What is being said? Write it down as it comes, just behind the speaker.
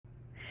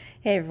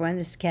Hey everyone,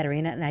 this is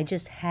Karina and I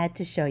just had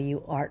to show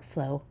you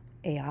Artflow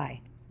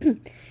AI.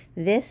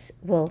 This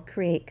will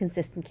create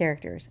consistent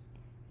characters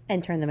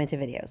and turn them into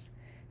videos.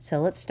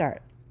 So let's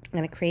start. I'm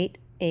going to create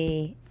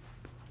an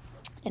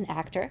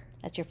actor.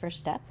 That's your first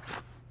step.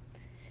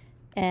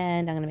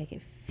 And I'm going to make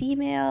it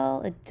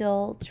female,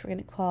 adult. We're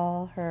going to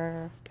call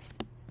her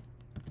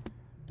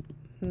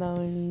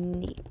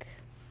Monique.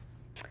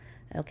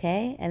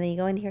 Okay, and then you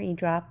go in here and you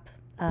drop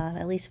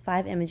at least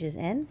 5 images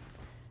in.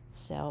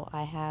 So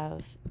I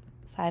have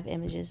 5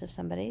 images of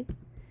somebody.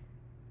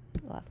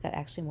 Well, I've got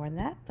actually more than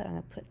that, but I'm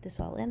going to put this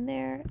all in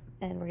there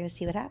and we're going to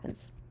see what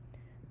happens.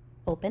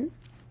 Open.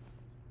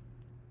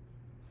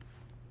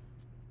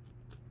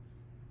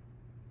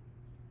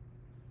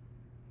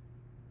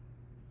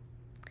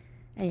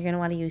 And you're going to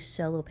want to use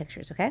solo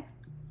pictures, okay?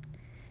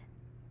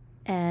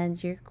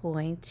 And you're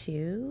going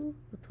to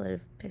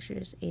upload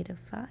pictures 8 of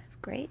 5.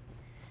 Great.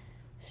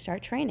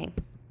 Start training.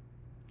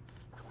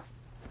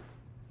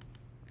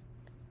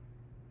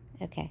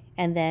 Okay,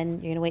 and then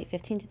you're going to wait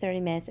 15 to 30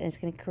 minutes and it's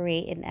going to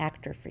create an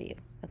actor for you.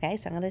 Okay,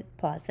 so I'm going to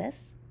pause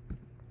this.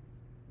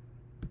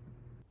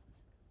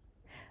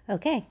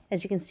 Okay,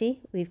 as you can see,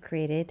 we've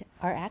created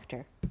our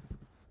actor.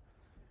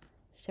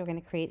 So we're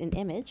going to create an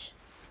image.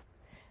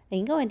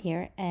 And you can go in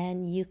here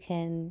and you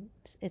can,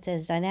 it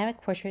says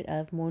dynamic portrait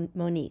of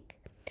Monique.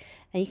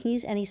 And you can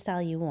use any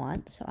style you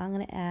want. So I'm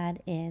going to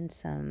add in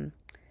some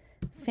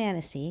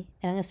fantasy.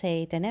 And I'm going to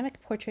say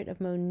dynamic portrait of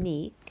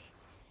Monique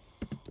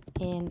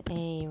in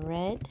a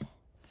red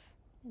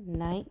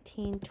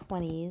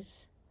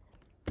 1920s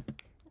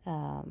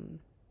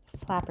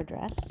flapper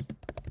dress.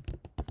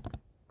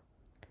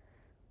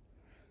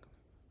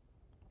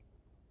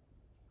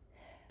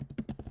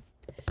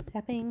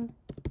 Stepping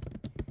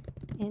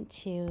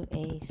into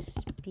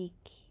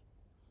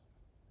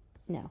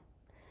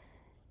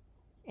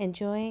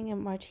enjoying a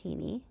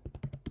martini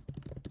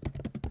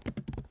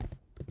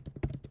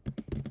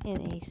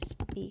in a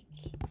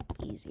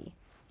speakeasy.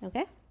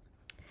 Okay?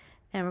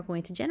 And we're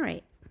going to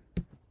generate.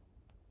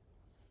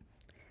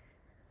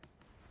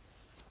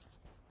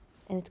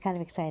 And it's kind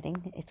of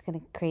exciting. It's going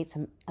to create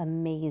some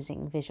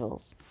amazing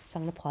visuals. So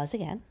I'm going to pause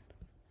again.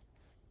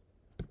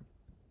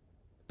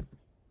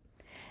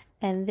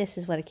 And this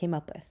is what it came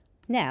up with.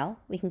 Now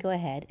we can go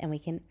ahead and we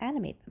can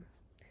animate them.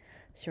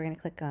 So we're going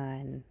to click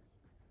on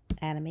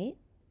animate.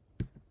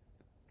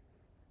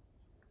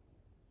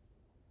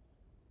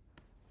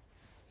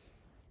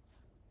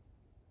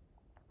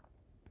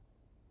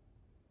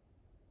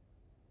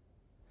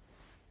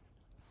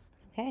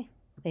 Okay,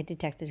 they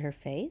detected her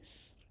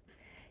face.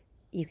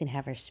 You can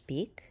have her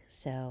speak.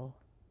 So,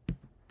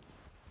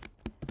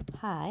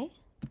 hi,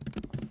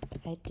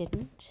 I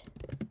didn't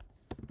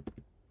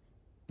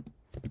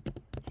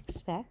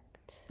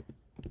expect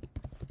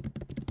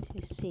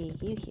to see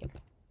you here.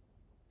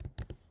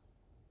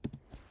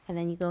 And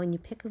then you go and you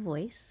pick a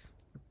voice.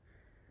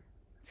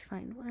 Let's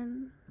find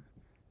one.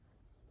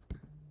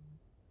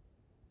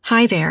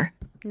 Hi there.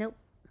 Nope.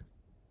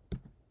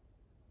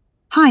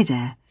 Hi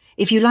there.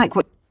 If you like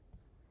what...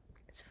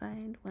 Let's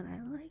find one I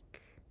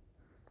like.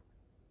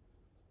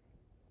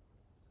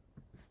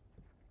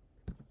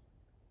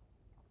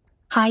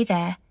 Hi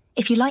there.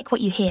 If you like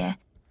what you hear...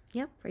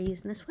 Yep, we're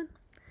using this one.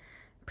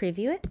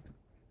 Preview it.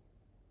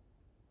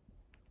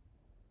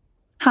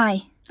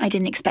 Hi, I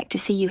didn't expect to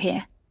see you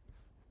here.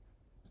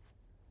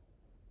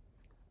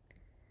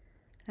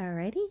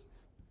 Alrighty.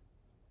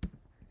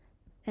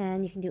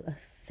 And you can do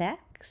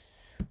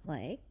effects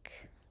like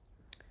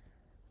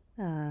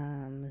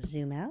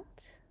zoom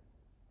out.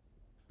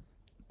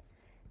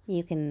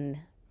 You can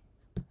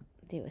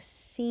do a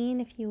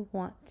scene if you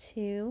want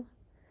to.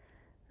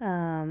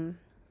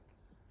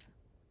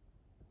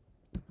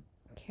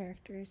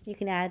 Characters. You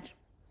can add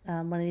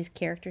one of these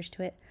characters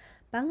to it.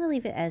 But I'm going to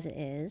leave it as it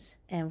is,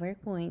 and we're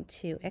going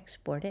to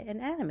export it and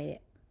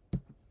animate it.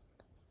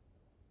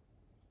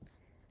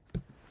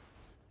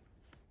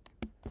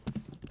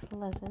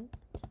 Pleasant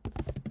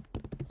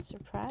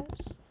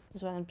surprise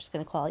is what I'm just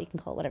going to call it. You can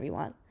call it whatever you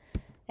want.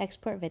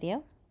 Export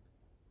video.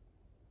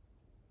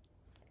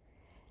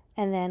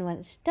 And then when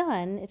it's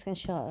done, it's going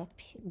to show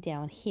up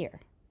down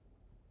here.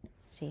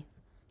 See?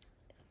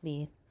 It'll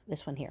be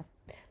this one here.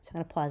 So I'm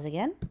going to pause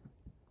again.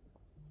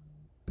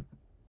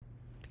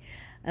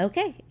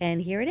 Okay,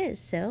 and here it is.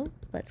 So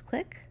let's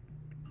click.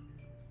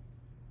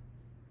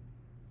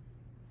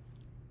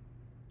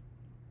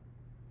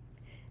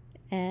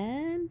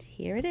 And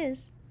here it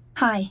is.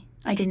 Hi,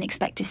 I didn't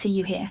expect to see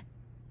you here.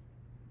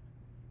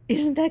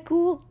 Isn't that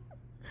cool?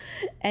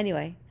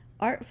 Anyway,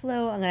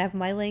 Artflow, I'm going to have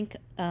my link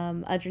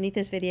underneath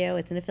this video.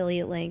 It's an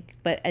affiliate link,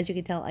 but as you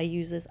can tell, I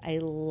use this. I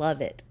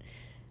love it.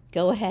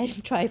 Go ahead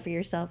and try it for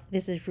yourself.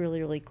 This is really,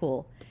 really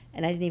cool.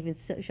 And I didn't even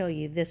show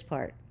you this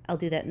part. I'll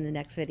do that in the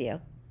next video.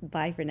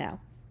 Bye for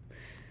now.